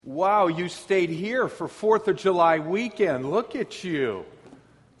Wow, you stayed here for 4th of July weekend. Look at you.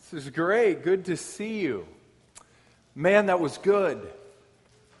 This is great. Good to see you. Man, that was good.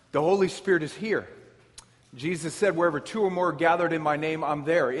 The Holy Spirit is here. Jesus said, wherever two or more are gathered in my name, I'm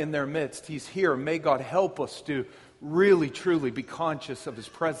there in their midst. He's here. May God help us to really, truly be conscious of His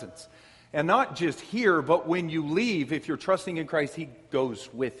presence. And not just here, but when you leave, if you're trusting in Christ, He goes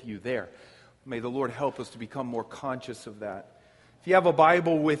with you there. May the Lord help us to become more conscious of that. If you have a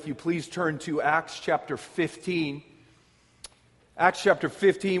Bible with you, please turn to Acts chapter 15. Acts chapter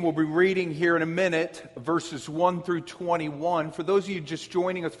 15, we'll be reading here in a minute, verses 1 through 21. For those of you just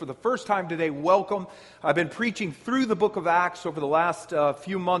joining us for the first time today, welcome. I've been preaching through the book of Acts over the last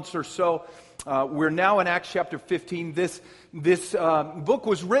few months or so. We're now in Acts chapter 15. This book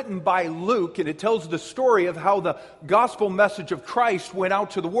was written by Luke, and it tells the story of how the gospel message of Christ went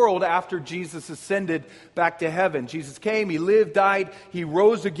out to the world after Jesus ascended back to heaven. Jesus came, He lived, died, He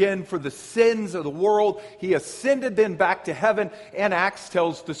rose again for the sins of the world. He ascended then back to heaven, and Acts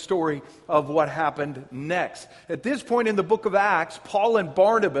tells the story of what happened next. At this point in the book of Acts, Paul and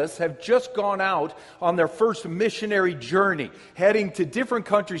Barnabas have just gone out on their first missionary journey, heading to different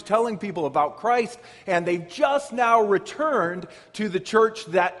countries, telling people about Christ, and they've just now returned to the church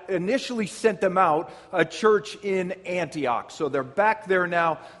that initially sent them out, a church in Antioch. So they're back there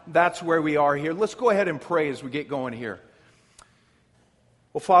now. That's where we are here. Let's go ahead and pray as we get going here.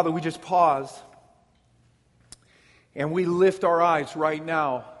 Well, Father, we just pause and we lift our eyes right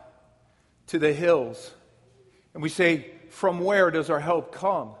now to the hills. And we say, from where does our help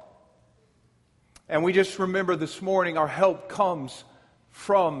come? And we just remember this morning our help comes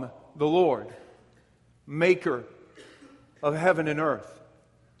from the Lord, Maker of heaven and earth.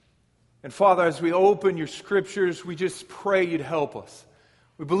 And Father, as we open your scriptures, we just pray you'd help us.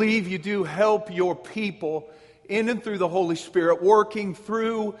 We believe you do help your people in and through the Holy Spirit, working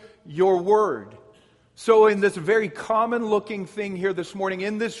through your word. So in this very common looking thing here this morning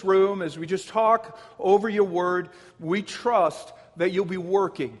in this room, as we just talk over your word, we trust that you'll be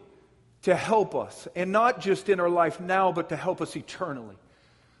working to help us, and not just in our life now, but to help us eternally.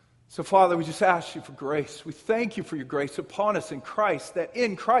 So, Father, we just ask you for grace. We thank you for your grace upon us in Christ, that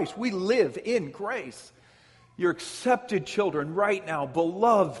in Christ we live in grace. You're accepted children right now,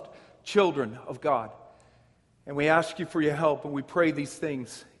 beloved children of God. And we ask you for your help, and we pray these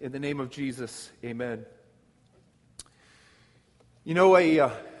things in the name of Jesus. Amen. You know, a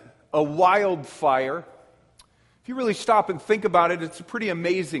wildfire, if you really stop and think about it, it's a pretty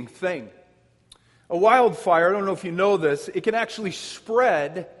amazing thing. A wildfire, I don't know if you know this, it can actually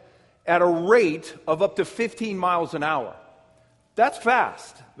spread at a rate of up to 15 miles an hour. That's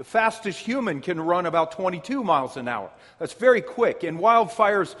fast. The fastest human can run about 22 miles an hour. That's very quick. And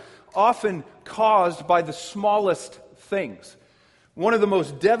wildfires often caused by the smallest things. One of the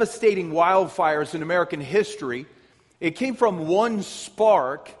most devastating wildfires in American history, it came from one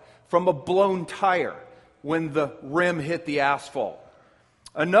spark from a blown tire when the rim hit the asphalt.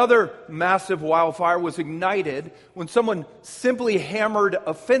 Another massive wildfire was ignited when someone simply hammered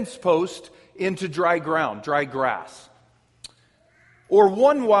a fence post into dry ground, dry grass. Or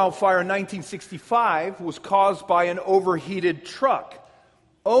one wildfire in 1965 was caused by an overheated truck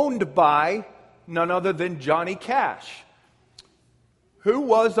owned by none other than Johnny Cash, who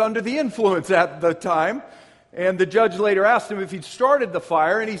was under the influence at the time. And the judge later asked him if he'd started the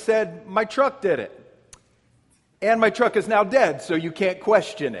fire, and he said, "My truck did it. And my truck is now dead, so you can't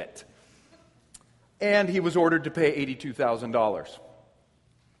question it." And he was ordered to pay $82,000.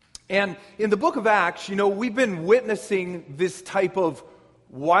 And in the book of Acts, you know, we've been witnessing this type of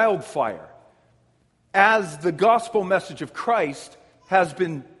wildfire as the gospel message of Christ has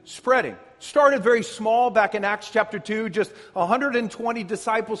been spreading. Started very small back in Acts chapter 2, just 120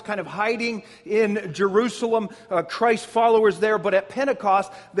 disciples kind of hiding in Jerusalem, Christ followers there. But at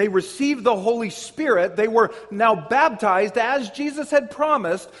Pentecost, they received the Holy Spirit. They were now baptized, as Jesus had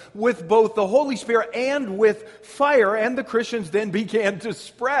promised, with both the Holy Spirit and with fire. And the Christians then began to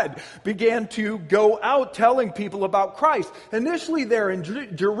spread, began to go out telling people about Christ. Initially there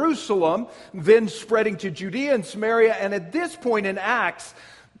in Jerusalem, then spreading to Judea and Samaria. And at this point in Acts,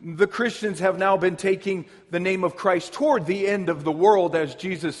 the Christians have now been taking the name of Christ toward the end of the world, as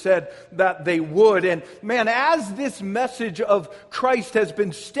Jesus said that they would. And man, as this message of Christ has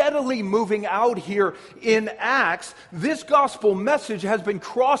been steadily moving out here in Acts, this gospel message has been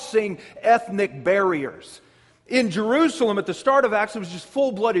crossing ethnic barriers. In Jerusalem, at the start of Acts, it was just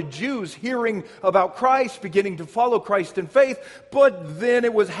full-blooded Jews hearing about Christ, beginning to follow Christ in faith. But then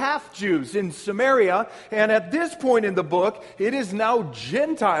it was half-Jews in Samaria. And at this point in the book, it is now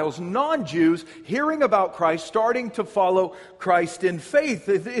Gentiles, non-Jews, hearing about Christ, starting to follow Christ in faith.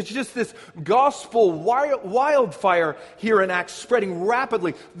 It's just this gospel wildfire here in Acts, spreading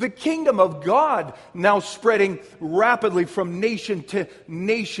rapidly. The kingdom of God now spreading rapidly from nation to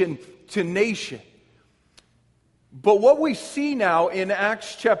nation to nation. But what we see now in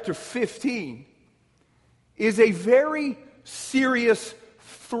Acts chapter 15 is a very serious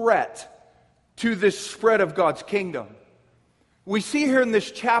threat to this spread of God's kingdom. We see here in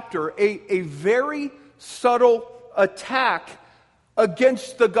this chapter a very subtle attack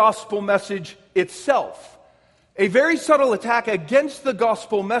against the gospel message itself. A very subtle attack against the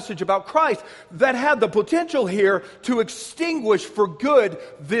gospel message about Christ that had the potential here to extinguish for good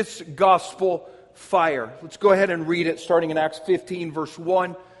this gospel fire. Let's go ahead and read it, starting in Acts 15, verse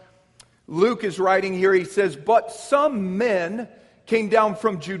 1. Luke is writing here, he says, "But some men came down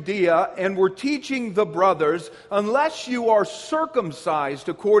from Judea and were teaching the brothers, unless you are circumcised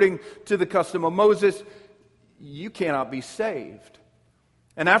according to the custom of Moses, you cannot be saved."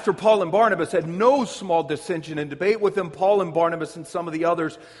 And after Paul and Barnabas had no small dissension and debate with them, Paul and Barnabas and some of the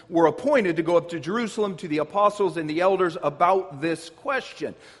others were appointed to go up to Jerusalem to the apostles and the elders about this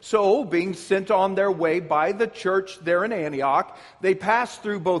question. So, being sent on their way by the church there in Antioch, they passed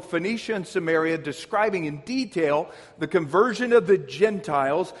through both Phoenicia and Samaria, describing in detail the conversion of the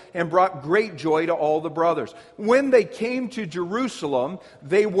Gentiles, and brought great joy to all the brothers. When they came to Jerusalem,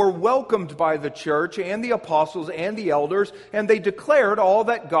 they were welcomed by the church and the apostles and the elders, and they declared all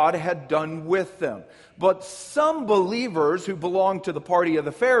that God had done with them. But some believers who belonged to the party of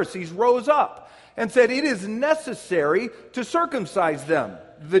the Pharisees rose up and said, "It is necessary to circumcise them,"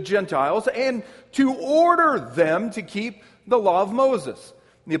 the Gentiles, "and to order them to keep the law of Moses."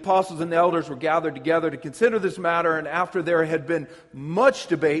 The apostles and the elders were gathered together to consider this matter, and after there had been much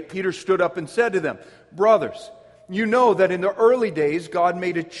debate, Peter stood up and said to them, "Brothers, you know that in the early days God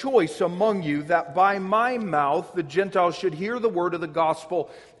made a choice among you that by my mouth the Gentiles should hear the word of the gospel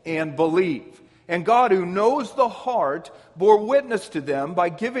and believe. And God, who knows the heart, bore witness to them by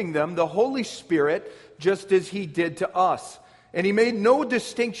giving them the Holy Spirit, just as He did to us. And He made no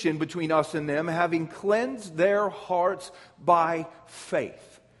distinction between us and them, having cleansed their hearts by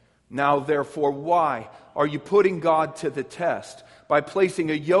faith. Now, therefore, why are you putting God to the test by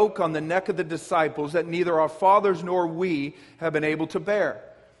placing a yoke on the neck of the disciples that neither our fathers nor we have been able to bear?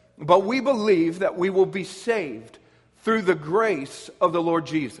 But we believe that we will be saved through the grace of the Lord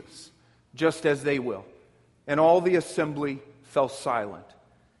Jesus, just as they will." And all the assembly fell silent.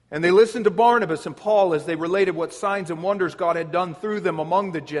 And they listened to Barnabas and Paul as they related what signs and wonders God had done through them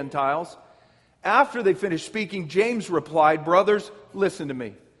among the Gentiles. After they finished speaking, James replied, "Brothers, listen to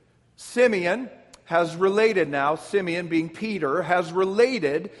me. Simeon has related now," Simeon being Peter, "has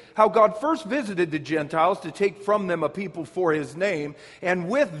related how God first visited the Gentiles to take from them a people for His name. And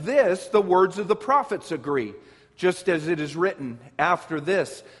with this, the words of the prophets agree. Just as it is written, after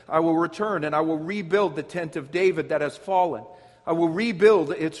this, I will return and I will rebuild the tent of David that has fallen. I will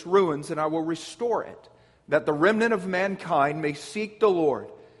rebuild its ruins and I will restore it, that the remnant of mankind may seek the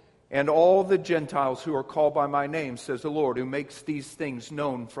Lord. And all the Gentiles who are called by my name, says the Lord, who makes these things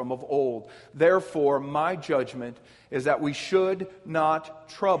known from of old. Therefore, my judgment is that we should not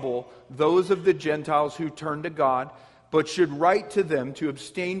trouble those of the Gentiles who turn to God, but should write to them to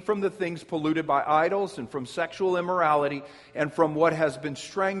abstain from the things polluted by idols, and from sexual immorality, and from what has been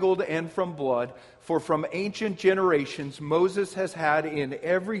strangled, and from blood. For from ancient generations Moses has had in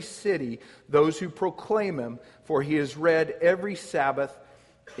every city those who proclaim Him, for he is read every Sabbath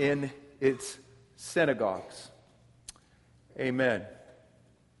in its synagogues." Amen.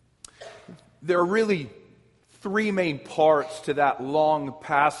 There are really three main parts to that long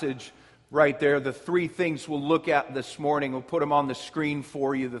passage right there. The three things we'll look at this morning. We'll put them on the screen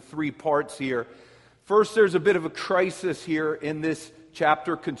for you, the three parts here. First, there's a bit of a crisis here in this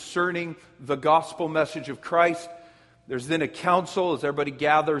chapter concerning the gospel message of Christ. There's then a council as everybody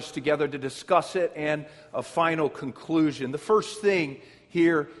gathers together to discuss it, and a final conclusion. The first thing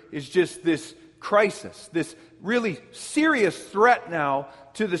here is just this crisis, this really serious threat now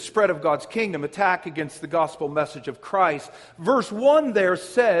to the spread of God's kingdom, attack against the gospel message of Christ. Verse 1 there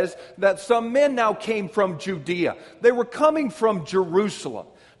says that some men now came from Judea. They were coming from Jerusalem.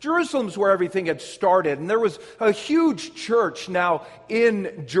 Jerusalem's where everything had started, and there was a huge church now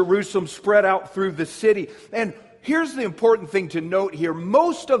in Jerusalem spread out through the city. And here's the important thing to note here.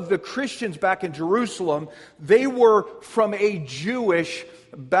 Most of the Christians back in Jerusalem, they were from a Jewish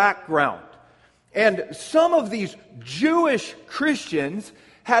background. And some of these Jewish Christians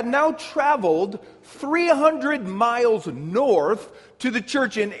had now traveled 300 miles north to the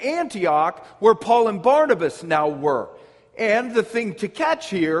church in Antioch, where Paul and Barnabas now were. And the thing to catch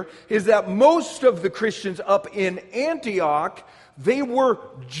here is that most of the Christians up in Antioch, they were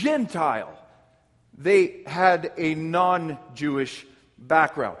Gentile. They had a non-Jewish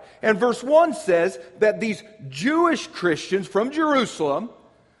background. And verse 1 says that these Jewish Christians from Jerusalem,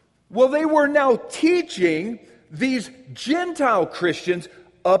 well, they were now teaching these Gentile Christians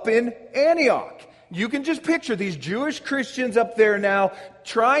up in Antioch. You can just picture these Jewish Christians up there now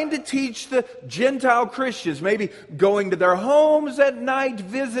trying to teach the Gentile Christians, maybe going to their homes at night,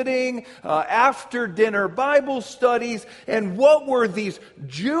 visiting, after dinner Bible studies. And what were these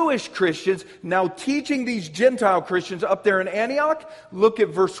Jewish Christians now teaching these Gentile Christians up there in Antioch? Look at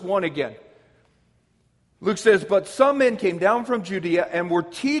verse 1 again. Luke says, "But some men came down from Judea and were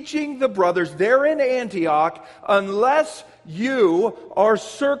teaching the brothers there in Antioch, unless you are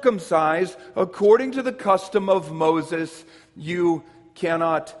circumcised according to the custom of Moses, you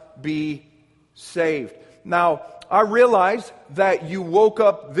cannot be saved." Now, I realize that you woke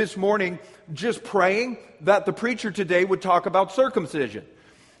up this morning just praying that the preacher today would talk about circumcision.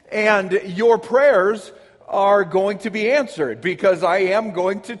 And your prayers are going to be answered, because I am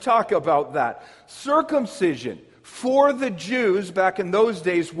going to talk about that. Circumcision for the Jews back in those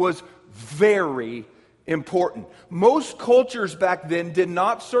days was very important. Most cultures back then did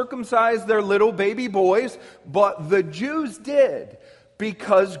not circumcise their little baby boys, but the Jews did,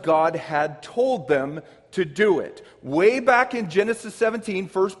 because God had told them to do it. Way back in Genesis 17,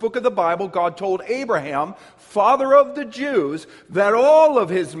 first book of the Bible, God told Abraham, father of the Jews, that all of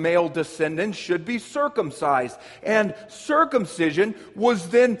his male descendants should be circumcised. And circumcision was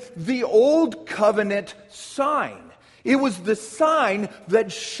then the old covenant sign. It was the sign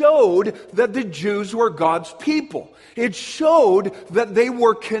that showed that the Jews were God's people. It showed that they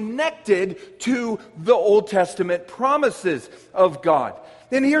were connected to the Old Testament promises of God.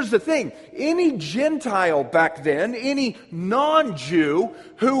 And here's the thing, any Gentile back then, any non-Jew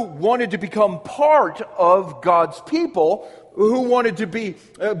who wanted to become part of God's people, who wanted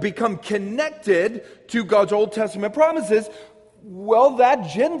to become connected to God's Old Testament promises, well, that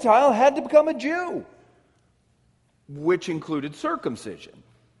Gentile had to become a Jew, which included circumcision.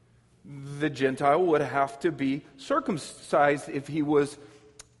 The Gentile would have to be circumcised if he was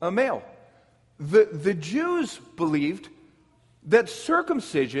a male. The Jews believed that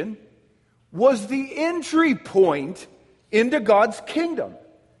circumcision was the entry point into God's kingdom,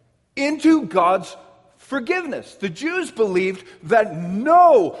 into God's forgiveness. The Jews believed that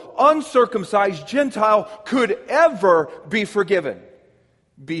no uncircumcised Gentile could ever be forgiven,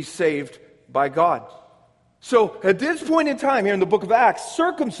 be saved by God. So at this point in time here in the book of Acts,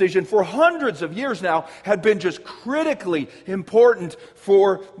 circumcision for hundreds of years now had been just critically important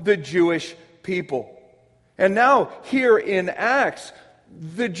for the Jewish people. And now here in Acts,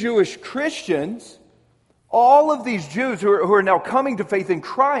 the Jewish Christians, all of these Jews who are now coming to faith in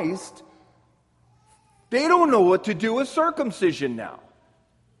Christ, they don't know what to do with circumcision now.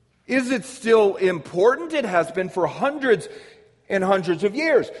 Is it still important? It has been for hundreds and hundreds of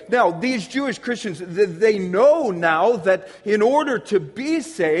years. Now, these Jewish Christians, they know now that in order to be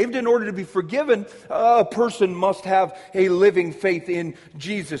saved, in order to be forgiven, a person must have a living faith in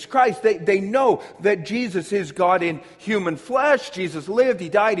Jesus Christ. They know that Jesus is God in human flesh. Jesus lived, He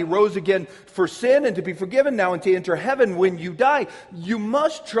died, He rose again for sin and to be forgiven now and to enter heaven when you die. You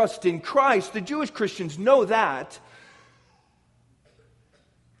must trust in Christ. The Jewish Christians know that.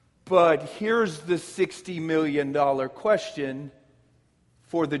 But here's the $60 million question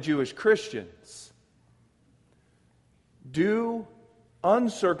for the Jewish Christians. Do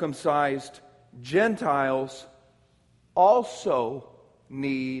uncircumcised Gentiles also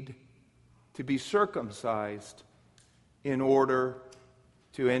need to be circumcised in order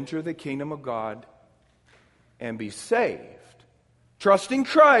to enter the kingdom of God and be saved? Trust in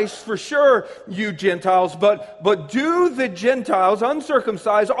Christ for sure, you Gentiles, but do the Gentiles,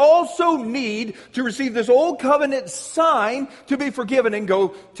 uncircumcised, also need to receive this old covenant sign to be forgiven and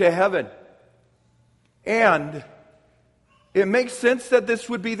go to heaven? And it makes sense that this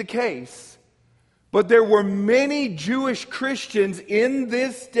would be the case. But there were many Jewish Christians in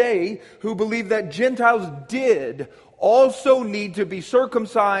this day who believed that Gentiles did also need to be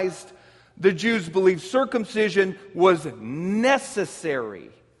circumcised. The Jews believed circumcision was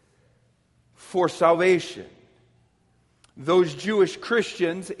necessary for salvation. those Jewish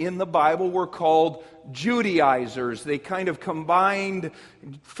Christians in the Bible were called Judaizers. They kind of combined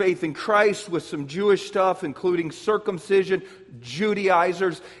faith in Christ with some Jewish stuff, including circumcision,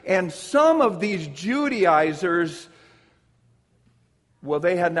 Judaizers. And some of these Judaizers, well,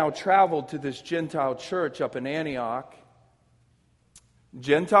 they had now traveled to this Gentile church up in Antioch.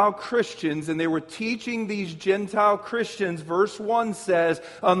 Gentile Christians, and they were teaching these Gentile Christians, verse 1 says,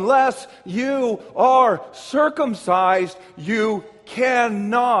 unless you are circumcised, you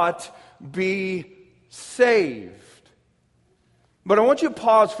cannot be saved. But I want you to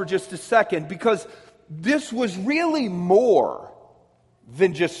pause for just a second, because this was really more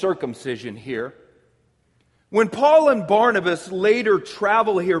than just circumcision here. When Paul and Barnabas later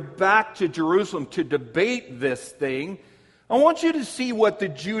travel here back to Jerusalem to debate this thing, I want you to see what the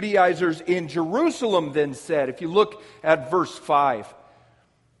Judaizers in Jerusalem then said. If you look at verse 5.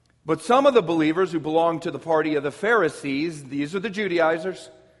 But some of the believers who belonged to the party of the Pharisees, these are the Judaizers,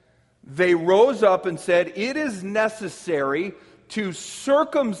 they rose up and said, it is necessary to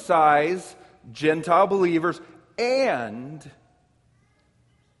circumcise Gentile believers and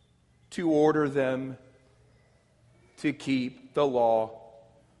to order them to keep the law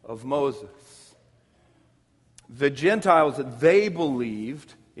of Moses. The Gentiles, they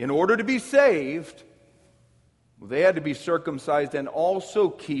believed, in order to be saved, they had to be circumcised and also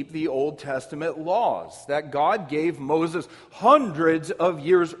keep the Old Testament laws that God gave Moses hundreds of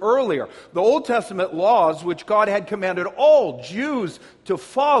years earlier. The Old Testament laws, which God had commanded all Jews to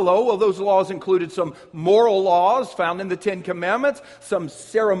follow, well, those laws included some moral laws found in the Ten Commandments, some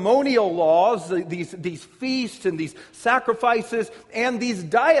ceremonial laws, these feasts and these sacrifices, and these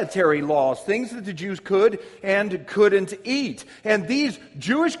dietary laws, things that the Jews could and couldn't eat. And these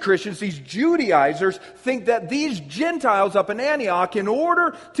Jewish Christians, these Judaizers, think that these Gentiles up in Antioch, in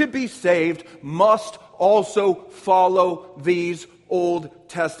order to be saved, must also follow these Old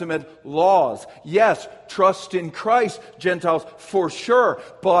Testament laws. Yes, trust in Christ, Gentiles, for sure,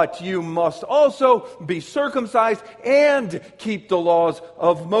 but you must also be circumcised and keep the laws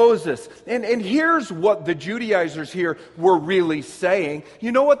of Moses. And here's what the Judaizers here were really saying.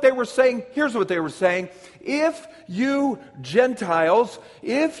 You know what they were saying? Here's what they were saying. If you Gentiles,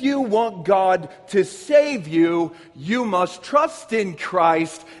 if you want God to save you, you must trust in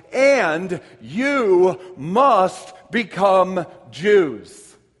Christ and you must become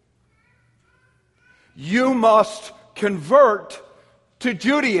Jews. You must convert to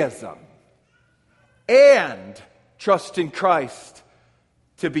Judaism and trust in Christ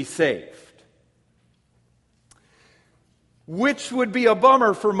to be saved. Which would be a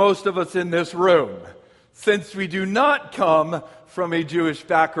bummer for most of us in this room, since we do not come from a Jewish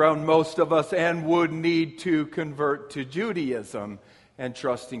background, most of us, and would need to convert to Judaism and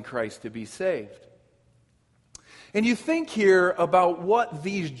trust in Christ to be saved. And you think here about what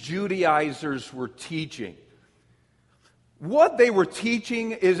these Judaizers were teaching. What they were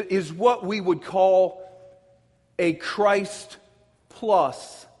teaching is what we would call a Christ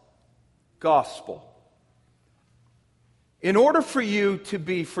plus gospel. In order for you to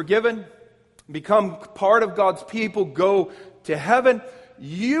be forgiven, become part of God's people, go to heaven,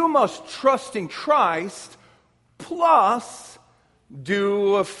 you must trust in Christ plus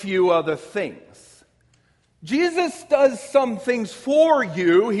do a few other things. Jesus does some things for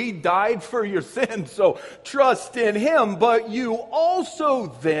you. He died for your sins, so trust in Him. But you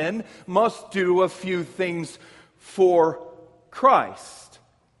also then must do a few things for Christ.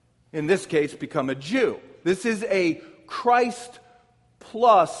 In this case, become a Jew. This is a Christ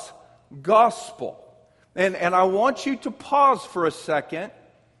plus gospel. And I want you to pause for a second,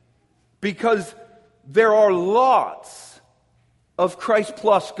 because there are lots of Christ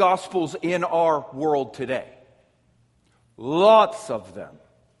plus gospels in our world today. Lots of them.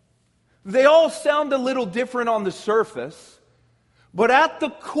 They all sound a little different on the surface, but at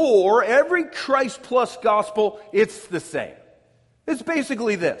the core, every Christ plus gospel, it's the same. It's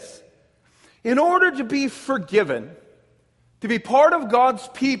basically this. In order to be forgiven, to be part of God's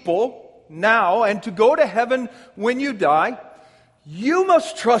people now, and to go to heaven when you die, you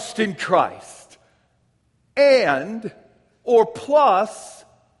must trust in Christ. And, or plus,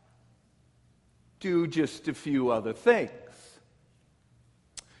 do just a few other things.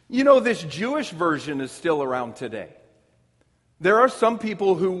 You know, this Jewish version is still around today. There are some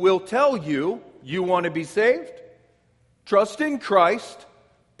people who will tell you, you want to be saved? Trust in Christ,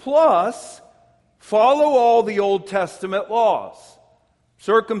 plus follow all the Old Testament laws.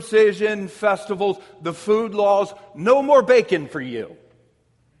 Circumcision, festivals, the food laws, no more bacon for you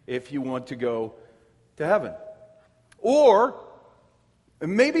if you want to go to heaven. Or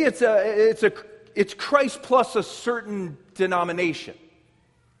maybe it's a it's Christ plus a certain denomination.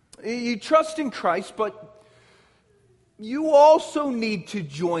 You trust in Christ, but you also need to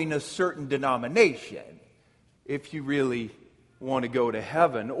join a certain denomination if you really want to go to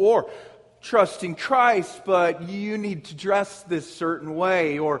heaven. Or trust in Christ, but you need to dress this certain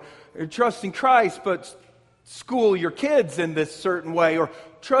way. Or trust in Christ, but school your kids in this certain way. Or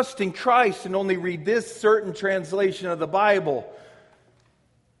trust in Christ and only read this certain translation of the Bible.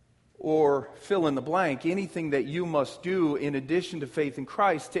 Or fill in the blank, anything that you must do in addition to faith in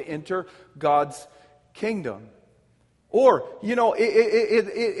Christ to enter God's kingdom. Or,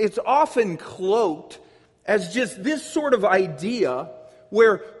 it's often cloaked as just this sort of idea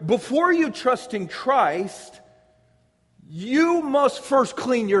where before you trust in Christ, you must first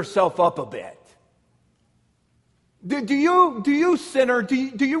clean yourself up a bit. Do you sinner, do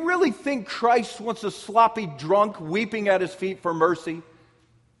you really think Christ wants a sloppy drunk weeping at his feet for mercy?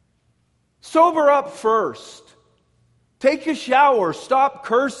 Sober up first. Take a shower, stop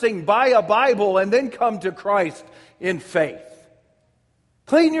cursing, buy a Bible, and then come to Christ in faith.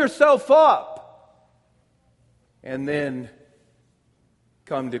 Clean yourself up. And then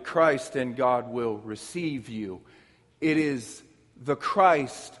come to Christ and God will receive you. It is the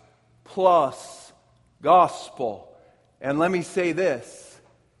Christ plus gospel. And let me say this,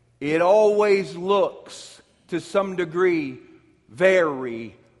 it always looks to some degree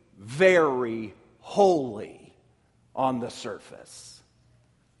very, very holy on the surface.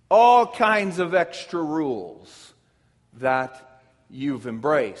 All kinds of extra rules that you've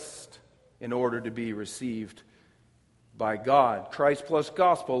embraced in order to be received by God. Christ plus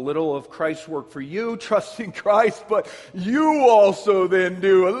gospel, a little of Christ's work for you, trusting Christ, but you also then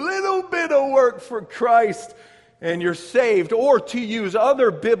do a little bit of work for Christ and you're saved. Or to use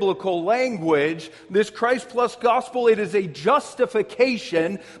other biblical language, this Christ plus gospel, it is a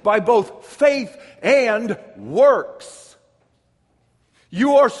justification by both faith and works.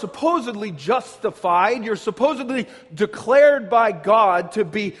 You are supposedly justified, you're supposedly declared by God to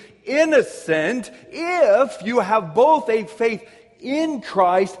be innocent if you have both a faith in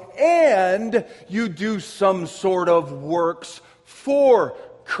Christ and you do some sort of works for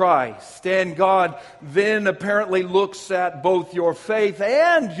Christ. And God then apparently looks at both your faith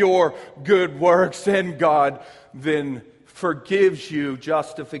and your good works, and God then forgives you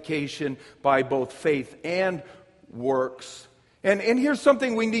justification by both faith and works. And here's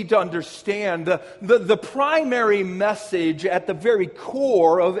something we need to understand. The primary message at the very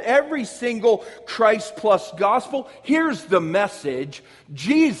core of every single Christ plus gospel, here's the message: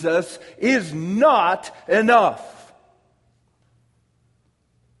 Jesus is not enough.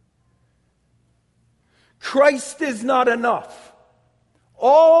 Christ is not enough.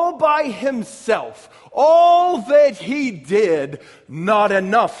 All by himself, all that he did, not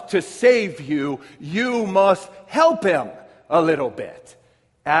enough to save you. You must help him a little bit.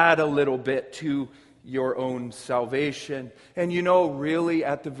 Add a little bit to your own salvation. And really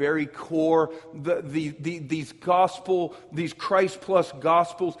at the very core, these Christ plus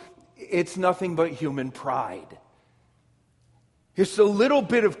gospels, it's nothing but human pride. It's a little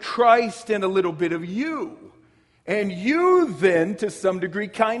bit of Christ and a little bit of you. And you then, to some degree,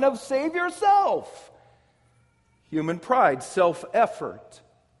 kind of save yourself. Human pride, self-effort.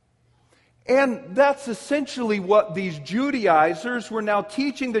 And that's essentially what these Judaizers were now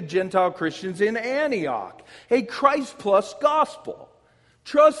teaching the Gentile Christians in Antioch. A Christ plus gospel.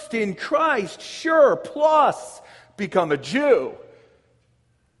 Trust in Christ, sure, plus become a Jew,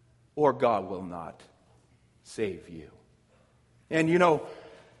 or God will not save you. And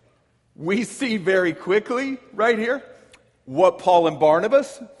we see very quickly right here what Paul and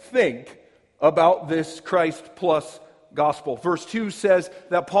Barnabas think about this Christ plus gospel. Verse 2 says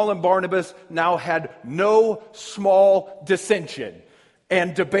that Paul and Barnabas now had no small dissension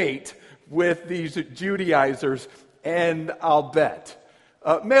and debate with these Judaizers, and I'll bet.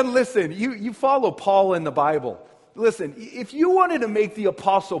 Man, listen, you follow Paul in the Bible. Listen, if you wanted to make the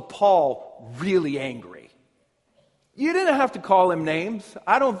Apostle Paul really angry, you didn't have to call him names.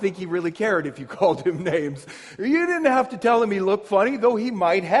 I don't think he really cared if you called him names. You didn't have to tell him he looked funny, though he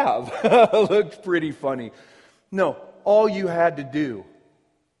might have looked pretty funny. No, all you had to do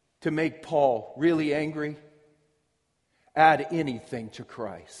to make Paul really angry, add anything to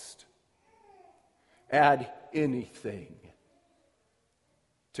Christ. Add anything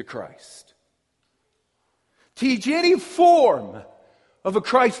to Christ. Teach any form of a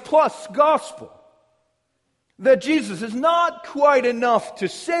Christ plus gospel. That Jesus is not quite enough to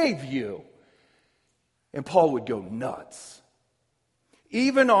save you. And Paul would go nuts.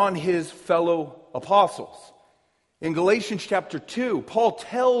 Even on his fellow apostles. In Galatians chapter 2, Paul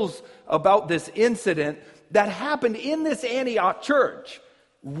tells about this incident that happened in this Antioch church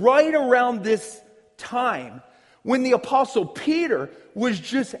right around this time when the Apostle Peter was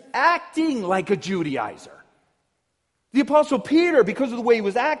just acting like a Judaizer. The Apostle Peter, because of the way he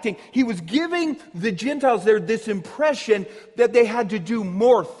was acting, he was giving the Gentiles there this impression that they had to do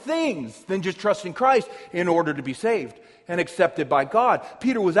more things than just trust in Christ in order to be saved and accepted by God.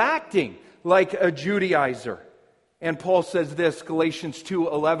 Peter was acting like a Judaizer. And Paul says this, Galatians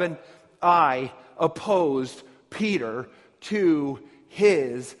 2:11, I opposed Peter to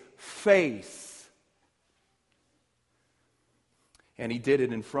his face. And he did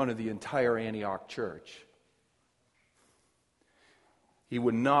it in front of the entire Antioch church. He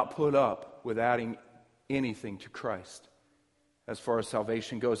would not put up with adding anything to Christ as far as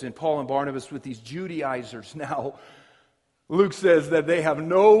salvation goes. And Paul and Barnabas with these Judaizers now, Luke says that they have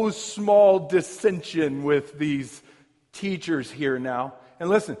no small dissension with these teachers here now. And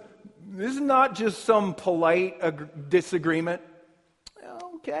listen, this is not just some polite disagreement.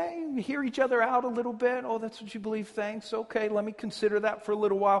 Okay, we hear each other out a little bit. Oh, that's what you believe, thanks. Okay, let me consider that for a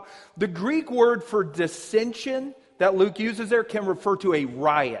little while. The Greek word for dissension that Luke uses there can refer to a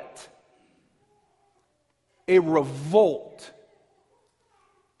riot, a revolt.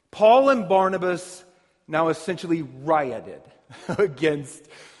 Paul and Barnabas now essentially rioted against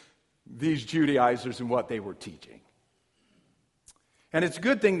these Judaizers and what they were teaching. And it's a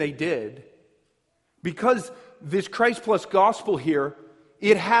good thing they did, because this Christ plus gospel here,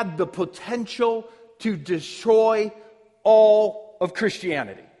 it had the potential to destroy all of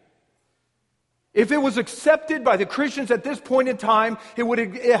Christianity. If it was accepted by the Christians at this point in time, it would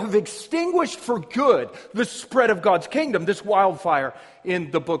have extinguished for good the spread of God's kingdom, this wildfire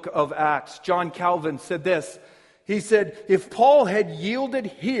in the book of Acts. John Calvin said this. He said, if Paul had yielded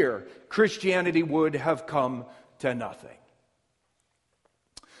here, Christianity would have come to nothing.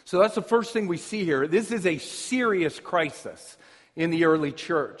 So that's the first thing we see here. This is a serious crisis in the early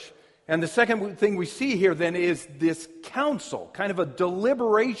church. And the second thing we see here then is this council, kind of a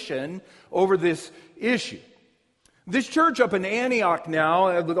deliberation over this issue. This church up in Antioch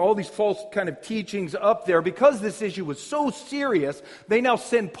now, with all these false kind of teachings up there, because this issue was so serious, they now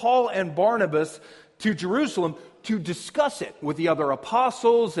send Paul and Barnabas to Jerusalem to discuss it with the other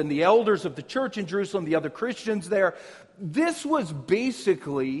apostles and the elders of the church in Jerusalem, the other Christians there. This was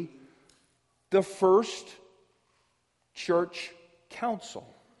basically the first church council.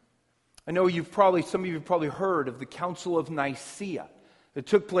 I know some of you have probably heard of the Council of Nicaea. It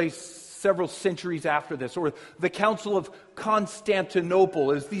took place several centuries after this, or the Council of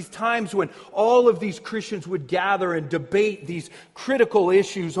Constantinople, is these times when all of these Christians would gather and debate these critical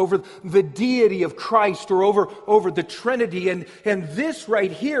issues over the deity of Christ or over the Trinity. And this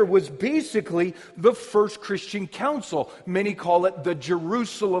right here was basically the first Christian council. Many call it the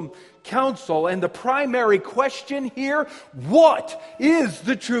Jerusalem Council. And the primary question here, what is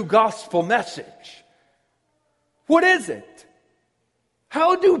the true gospel message? What is it?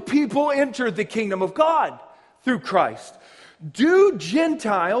 How do people enter the kingdom of God? Through Christ. Do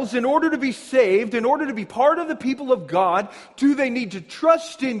Gentiles, in order to be saved, in order to be part of the people of God, do they need to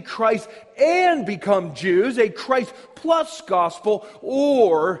trust in Christ and become Jews, a Christ plus gospel,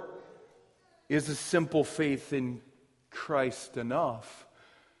 or is a simple faith in Christ enough?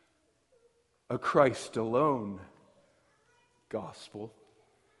 A Christ alone gospel.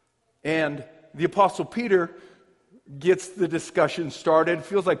 And the Apostle Peter gets the discussion started. It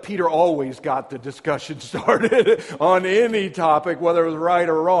feels like Peter always got the discussion started on any topic, whether it was right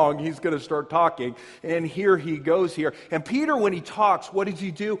or wrong. He's going to start talking. And here he goes here. And Peter, when he talks, what does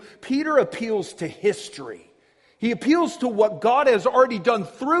he do? Peter appeals to history. He appeals to what God has already done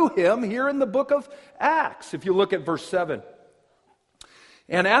through him here in the book of Acts. If you look at verse 7.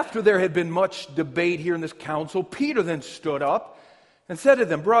 And after there had been much debate here in this council, Peter then stood up and said to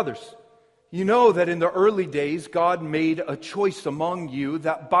them, brothers, you know that in the early days God made a choice among you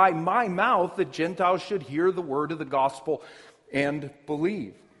that by my mouth the Gentiles should hear the word of the gospel and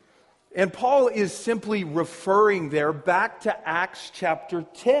believe. And Paul is simply referring there back to Acts chapter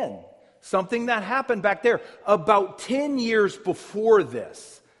 10. Something that happened back there about 10 years before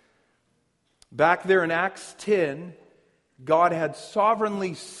this. Back there in Acts 10, God had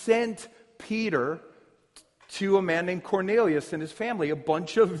sovereignly sent Peter to a man named Cornelius and his family, a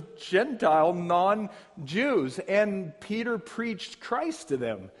bunch of Gentile non-Jews. And Peter preached Christ to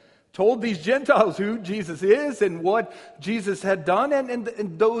them, told these Gentiles who Jesus is and what Jesus had done,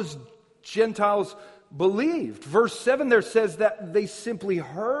 and those Gentiles believed. Verse 7 there says that they simply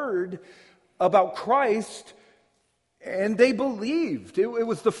heard about Christ And they believed. It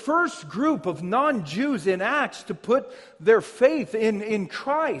was the first group of non-Jews in Acts to put their faith in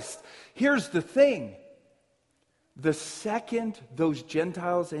Christ. Here's the thing. The second those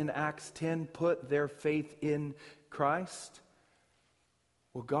Gentiles in Acts 10 put their faith in Christ,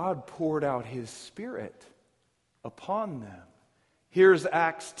 well, God poured out His Spirit upon them. Here's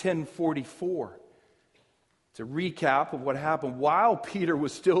Acts 10:44. It's a recap of what happened. While Peter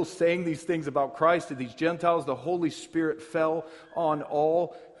was still saying these things about Christ to these Gentiles, the Holy Spirit fell on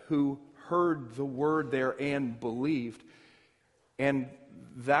all who heard the word there and believed. And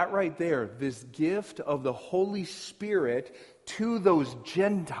that right there, this gift of the Holy Spirit to those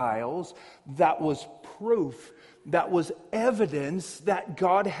Gentiles, that was proof, that was evidence that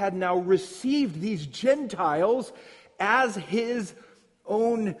God had now received these Gentiles as His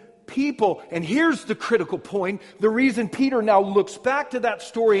own people. And here's the critical point. The reason Peter now looks back to that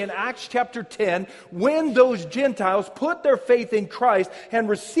story in Acts chapter 10, when those Gentiles put their faith in Christ and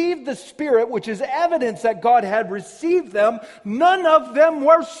received the Spirit, which is evidence that God had received them, none of them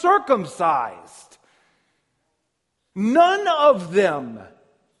were circumcised. None of them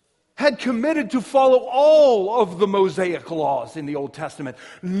had committed to follow all of the Mosaic laws in the Old Testament.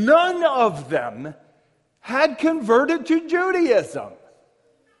 None of them had converted to Judaism.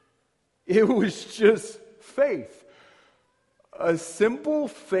 It was just faith. A simple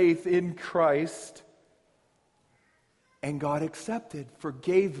faith in Christ. And God accepted,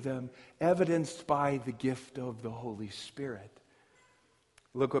 forgave them, evidenced by the gift of the Holy Spirit.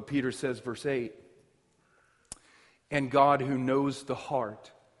 Look what Peter says, verse 8. And God, who knows the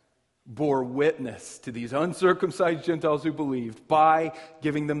heart, bore witness to these uncircumcised Gentiles who believed by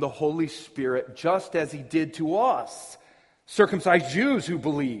giving them the Holy Spirit, just as He did to us, circumcised Jews who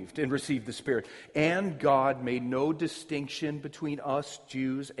believed and received the Spirit. And God made no distinction between us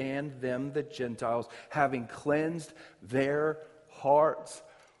Jews and them, the Gentiles, having cleansed their hearts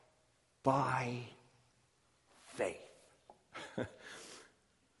by faith.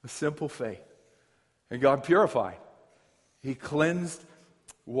 A simple faith. And God purified. He cleansed,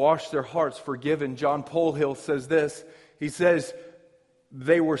 washed their hearts, forgiven. John Polhill says this. He says,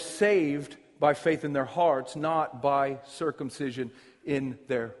 they were saved by faith in their hearts, not by circumcision in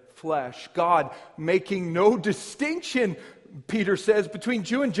their flesh. God making no distinction, Peter says, between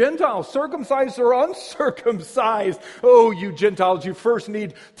Jew and Gentile, circumcised or uncircumcised. Oh, you Gentiles, you first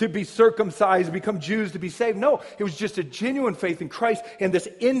need to be circumcised, become Jews to be saved. No, it was just a genuine faith in Christ and this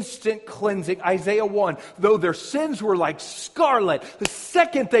instant cleansing. Isaiah 1, though their sins were like scarlet, the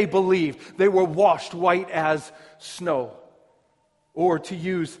second they believed, they were washed white as snow. Or to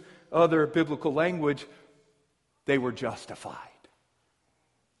use other biblical language, they were justified.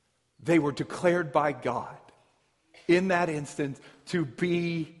 They were declared by God in that instance to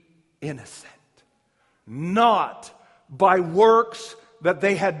be innocent. Not by works that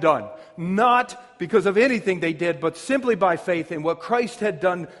they had done. Not because of anything they did, but simply by faith in what Christ had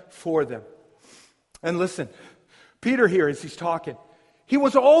done for them. And listen, Peter here, as he's talking, he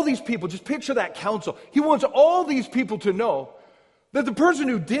wants all these people, just picture that council. He wants all these people to know that the person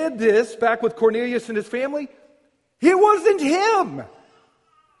who did this back with Cornelius and his family, it wasn't him.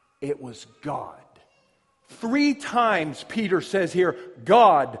 It was God. 3 times Peter says here,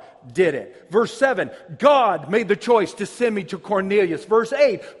 God did it. Verse 7, God made the choice to send me to Cornelius. Verse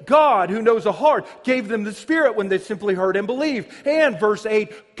 8, God, who knows the heart, gave them the Spirit when they simply heard and believed. And verse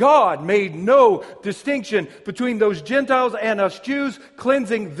 8, God made no distinction between those Gentiles and us Jews,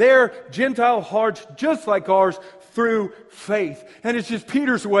 cleansing their Gentile hearts just like ours through faith. And it's just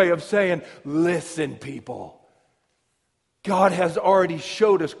Peter's way of saying, listen, people, God has already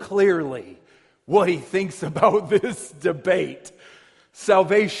showed us clearly what He thinks about this debate.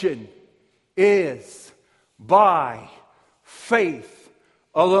 Salvation is by faith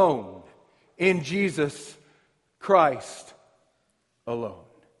alone in Jesus Christ alone.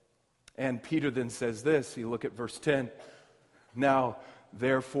 And Peter then says this, you look at verse 10. Now,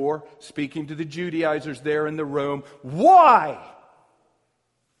 therefore, speaking to the Judaizers there in the room, why?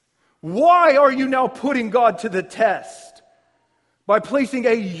 Why are you now putting God to the test? By placing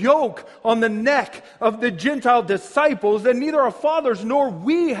a yoke on the neck of the Gentile disciples that neither our fathers nor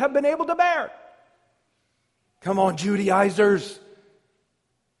we have been able to bear. Come on, Judaizers.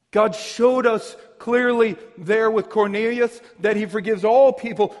 God showed us clearly there with Cornelius that He forgives all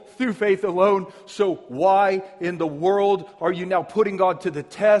people through faith alone. So why in the world are you now putting God to the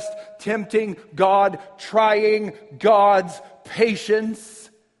test, tempting God, trying God's patience?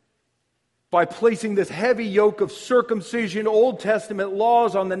 By placing this heavy yoke of circumcision, Old Testament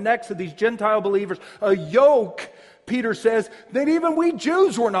laws on the necks of these Gentile believers, a yoke, Peter says, that even we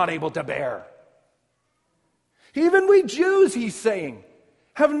Jews were not able to bear. Even we Jews, he's saying,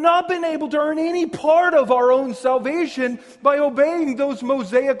 have not been able to earn any part of our own salvation by obeying those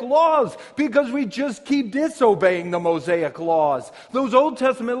Mosaic laws, because we just keep disobeying the Mosaic laws. Those Old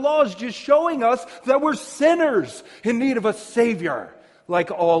Testament laws just showing us that we're sinners in need of a Savior,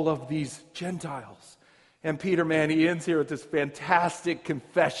 like all of these Gentiles. And Peter, man, he ends here with this fantastic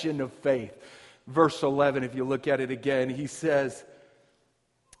confession of faith. Verse 11, if you look at it again, he says,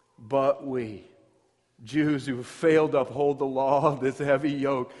 but we, Jews who have failed to uphold the law of this heavy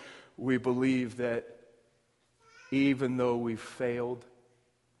yoke, we believe that even though we've failed,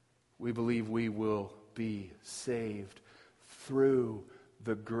 we believe we will be saved through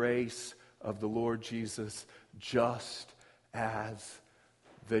the grace of the Lord Jesus, just as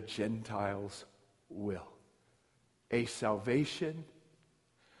the Gentiles will. A salvation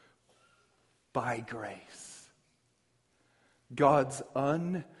by grace. God's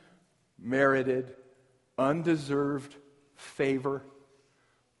unmerited, undeserved favor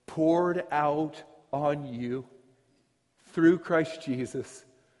poured out on you through Christ Jesus,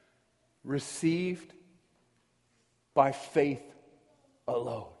 received by faith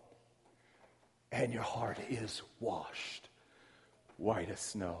alone. And your heart is washed white as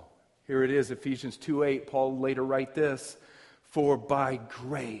snow. Here it is, Ephesians 2:8. Paul later write this, for by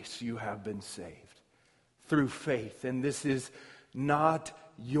grace you have been saved through faith, and this is not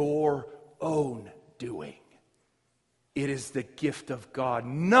your own doing. It is the gift of God,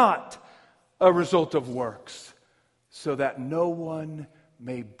 not a result of works, so that no one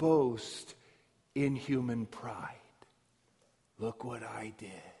may boast in human pride. Look what I did,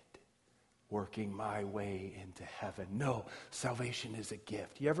 working my way into heaven. No, salvation is a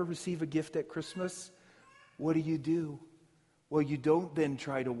gift. You ever receive a gift at Christmas? What do? Well, you don't then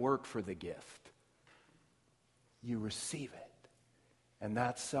try to work for the gift. You receive it. And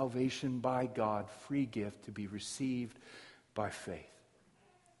that's salvation by God, free gift to be received by faith.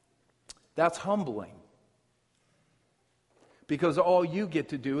 That's humbling. Because all you get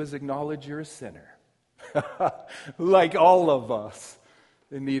to do is acknowledge you're a sinner. Like all of us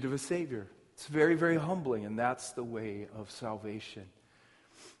in need of a Savior. It's very, very humbling, and that's the way of salvation.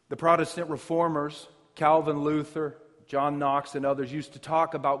 The Protestant reformers, Calvin, Luther, John Knox, and others used to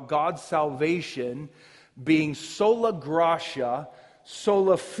talk about God's salvation being sola gratia,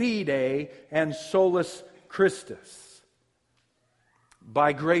 sola fide, and solus Christus.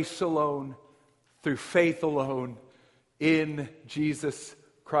 By grace alone, through faith alone, in Jesus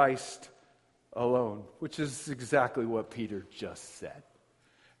Christ alone. Which is exactly what Peter just said.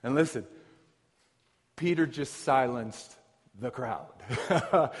 And listen, Peter just silenced the crowd.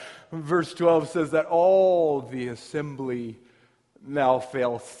 Verse 12 says that all the assembly now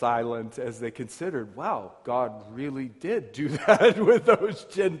fell silent as they considered, wow, God really did do that with those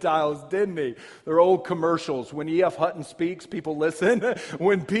Gentiles, didn't he? They're old commercials. When E.F. Hutton speaks, people listen.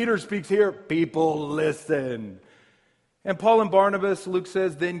 When Peter speaks here, people listen. And Paul and Barnabas, Luke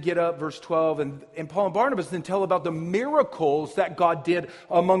says, then get up, verse 12, and Paul and Barnabas then tell about the miracles that God did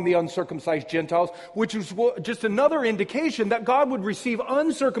among the uncircumcised Gentiles, which was just another indication that God would receive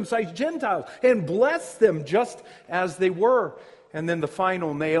uncircumcised Gentiles and bless them just as they were. And then the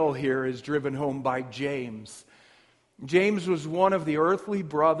final nail here is driven home by James. James was one of the earthly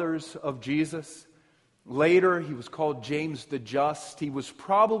brothers of Jesus. Later, he was called James the Just. He was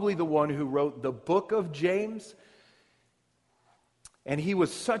probably the one who wrote the book of James. And he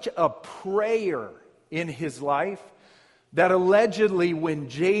was such a prayer in his life that allegedly when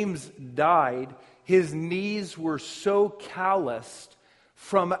James died, his knees were so calloused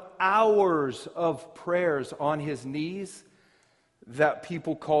from hours of prayers on his knees that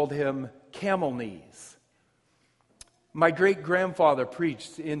people called him camel knees. My great-grandfather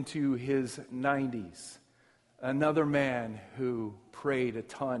preached into his 90s. Another man who prayed a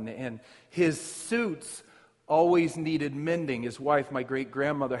ton, and his suits always needed mending. His wife, my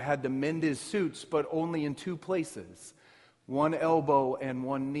great-grandmother, had to mend his suits, but only in two places, one elbow and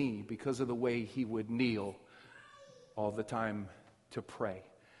one knee, because of the way he would kneel all the time to pray.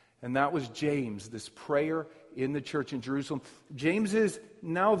 And that was James, this prayer in the church in Jerusalem. James is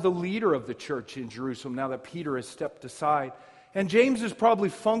now the leader of the church in Jerusalem, now that Peter has stepped aside. And James is probably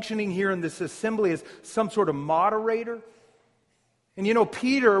functioning here in this assembly as some sort of moderator. And you know,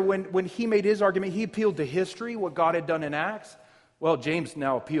 Peter, when he made his argument, he appealed to history, what God had done in Acts. Well, James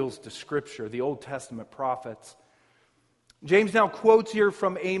now appeals to Scripture, the Old Testament prophets. James now quotes here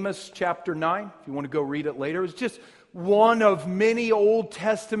from Amos chapter 9. If you want to go read it later. It's just one of many Old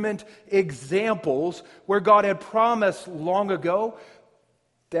Testament examples where God had promised long ago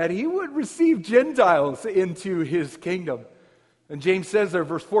that he would receive Gentiles into his kingdom. And James says there,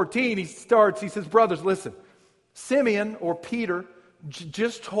 verse 14, he says, brothers, listen. Simeon, or Peter,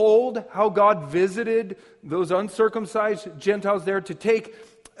 just told how God visited those uncircumcised Gentiles there to take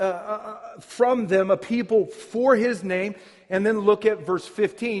from them a people for his name. And then look at verse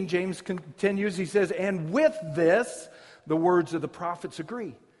 15. James continues. He says, and with this, the words of the prophets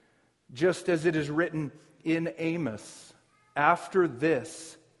agree, just as it is written in Amos. After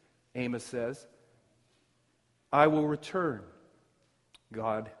this, Amos says, I will return.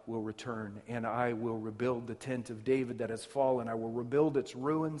 God will return, and I will rebuild the tent of David that has fallen. I will rebuild its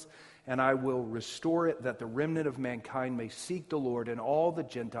ruins, and I will restore it, that the remnant of mankind may seek the Lord, and all the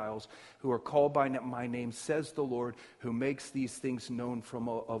Gentiles who are called by my name, says the Lord, who makes these things known from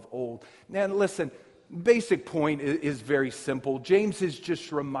of old. Now listen, basic point is very simple. James is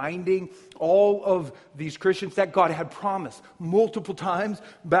just reminding all of these Christians that God had promised multiple times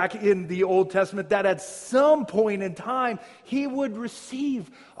back in the Old Testament that at some point in time he would receive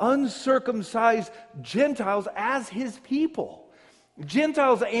uncircumcised Gentiles as his people.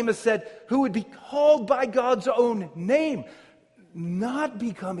 Gentiles, Amos said, who would be called by God's own name, not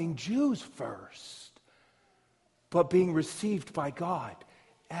becoming Jews first, but being received by God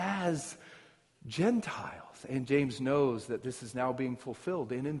as Gentiles. And James knows that this is now being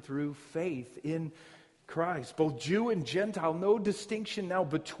fulfilled in and through faith in Christ. Both Jew and Gentile, no distinction now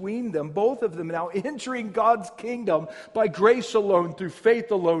between them. Both of them now entering God's kingdom by grace alone, through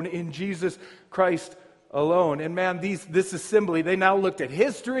faith alone, in Jesus Christ alone. And man, this assembly, they now looked at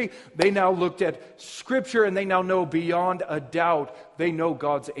history, they now looked at Scripture, and they now know beyond a doubt, they know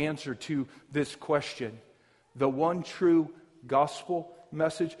God's answer to this question. The one true gospel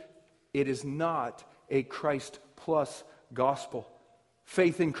message, it is not a Christ plus gospel.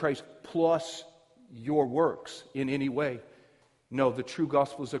 Faith in Christ plus your works in any way. No, the true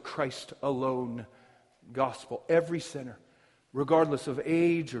gospel is a Christ alone gospel. Every sinner, regardless of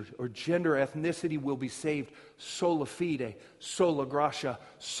age or gender, ethnicity, will be saved sola fide, sola gratia,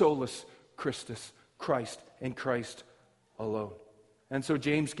 solus Christus, Christ and Christ alone. And so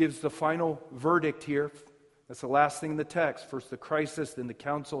James gives the final verdict here. That's the last thing in the text. First the crisis, then the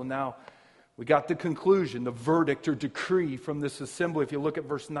council, and now we got the conclusion, the verdict or decree from this assembly. If you look at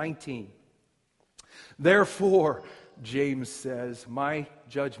verse 19. Therefore, James says, my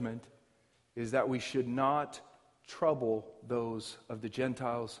judgment is that we should not trouble those of the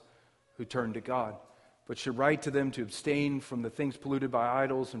Gentiles who turn to God, but should write to them to abstain from the things polluted by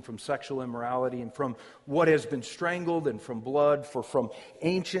idols, and from sexual immorality, and from what has been strangled, and from blood. For from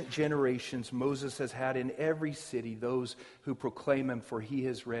ancient generations Moses has had in every city those who proclaim him, for he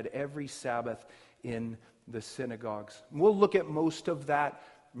has read every Sabbath in the synagogues. We'll look at most of that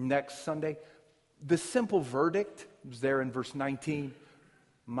next Sunday. The simple verdict is there in verse 19.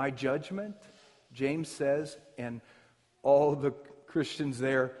 My judgment, James says, and all the Christians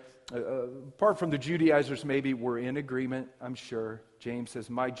there, apart from the Judaizers maybe, were in agreement, I'm sure. James says,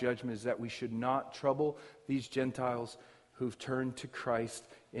 my judgment is that we should not trouble these Gentiles who've turned to Christ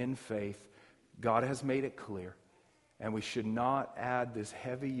in faith. God has made it clear. And we should not add this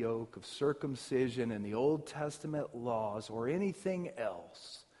heavy yoke of circumcision and the Old Testament laws or anything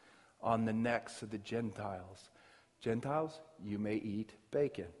else on the necks of the Gentiles. Gentiles, you may eat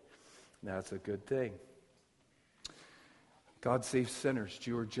bacon. That's a good thing. God saves sinners,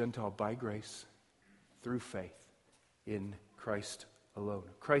 Jew or Gentile, by grace, through faith in Christ alone.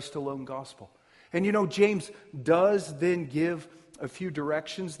 Christ alone gospel. And you know, James does then give a few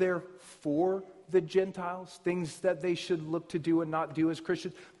directions there for the Gentiles, things that they should look to do and not do as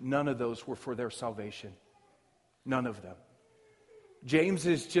Christians. None of those were for their salvation. None of them. James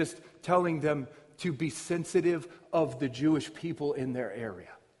is just telling them to be sensitive of the Jewish people in their area.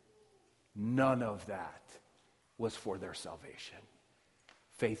 None of that was for their salvation.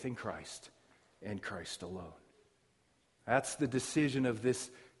 Faith in Christ and Christ alone. That's the decision of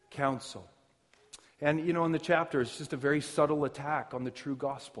this council. And you know, in the chapter, it's just a very subtle attack on the true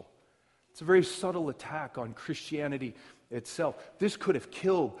gospel. It's a very subtle attack on Christianity itself. This could have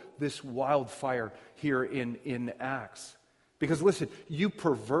killed this wildfire here in Acts. Because listen, you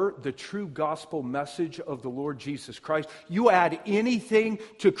pervert the true gospel message of the Lord Jesus Christ. You add anything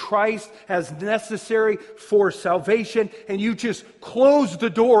to Christ as necessary for salvation, and you just close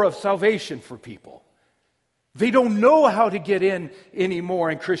the door of salvation for people. They don't know how to get in anymore,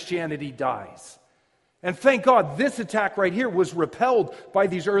 and Christianity dies. And thank God, this attack right here was repelled by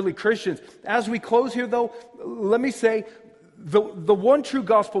these early Christians. As we close here, though, let me say, the one true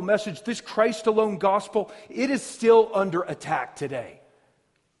gospel message, this Christ alone gospel, it is still under attack today.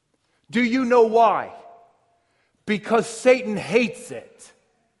 Do you know why? Because Satan hates it.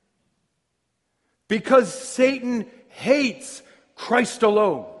 Because Satan hates Christ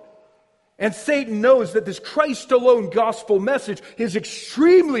alone. And Satan knows that this Christ alone gospel message is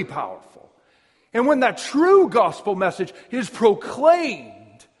extremely powerful. And when that true gospel message is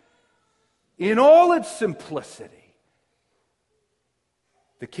proclaimed in all its simplicity,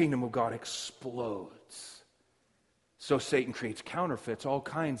 the kingdom of God explodes. So Satan creates counterfeits, all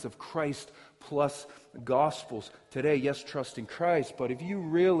kinds of Christ plus gospels. Today, yes, trust in Christ, but if you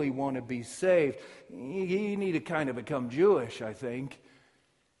really want to be saved, you need to kind of become Jewish, I think.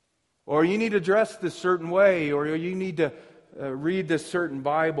 Or you need to dress this certain way, or you need to read this certain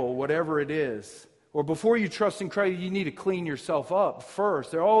Bible, whatever it is. Or before you trust in Christ, you need to clean yourself up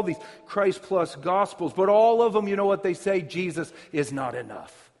first. There are all these Christ plus gospels, but all of them, you know what they say? Jesus is not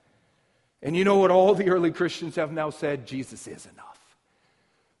enough. And you know what all the early Christians have now said? Jesus is enough.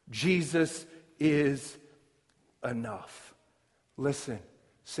 Jesus is enough. Listen,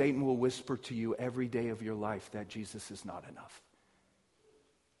 Satan will whisper to you every day of your life that Jesus is not enough.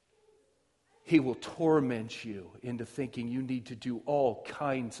 He will torment you into thinking you need to do all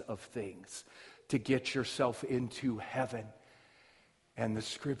kinds of things to get yourself into heaven. And the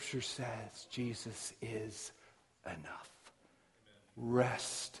scripture says Jesus is enough.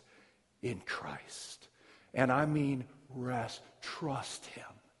 Rest in Christ. And I mean rest. Trust Him.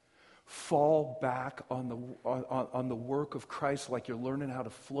 Fall back on the work of Christ like you're learning how to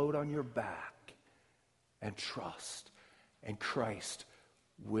float on your back. And trust. And Christ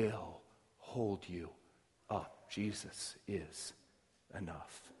will hold you up. Jesus is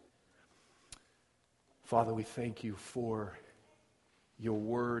enough. Father, we thank you for your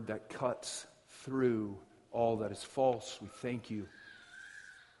word that cuts through all that is false. We thank you,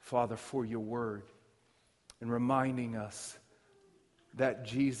 Father, for your word and reminding us that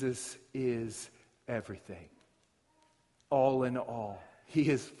Jesus is everything. All in all. He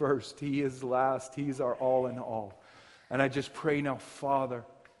is first. He is last. He's our all in all. And I just pray now, Father,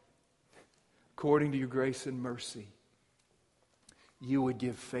 according to your grace and mercy, you would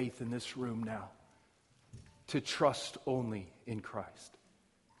give faith in this room now to trust only in Christ.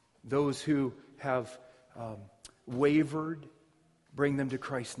 Those who have wavered, bring them to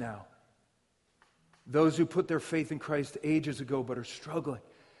Christ now. Those who put their faith in Christ ages ago but are struggling,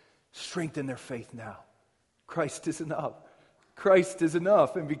 strengthen their faith now. Christ is enough. Christ is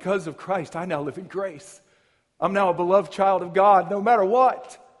enough. And because of Christ, I now live in grace. I'm now a beloved child of God no matter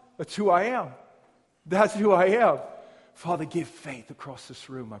what. That's who I am. That's who I am. Father, give faith across this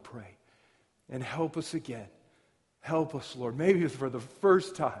room, I pray. And help us again. Help us, Lord, maybe for the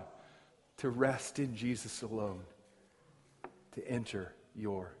first time, to rest in Jesus alone, to enter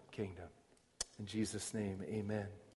your kingdom. In Jesus' name, amen.